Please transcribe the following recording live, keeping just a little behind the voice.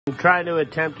I'm trying to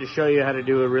attempt to show you how to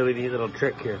do a really neat little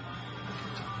trick here.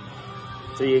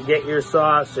 So you get your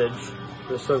sausage,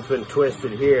 this one's been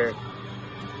twisted here,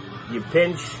 you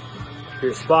pinch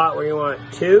your spot where you want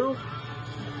 2,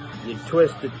 you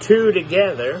twist the 2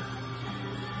 together,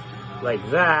 like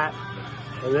that,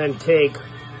 and then take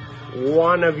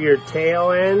one of your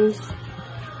tail ends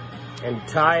and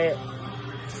tie it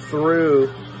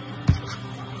through,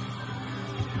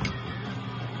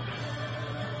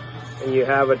 and you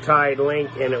have a tied link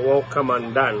and it won't come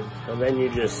undone. And then you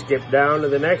just skip down to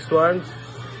the next ones,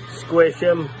 squish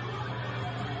them,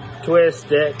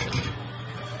 twist it,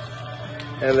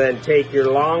 and then take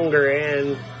your longer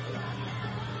end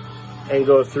and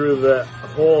go through the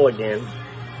hole again.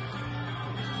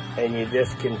 And you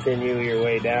just continue your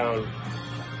way down.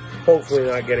 Hopefully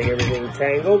not getting everything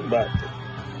tangled, but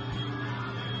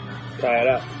tie it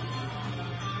up.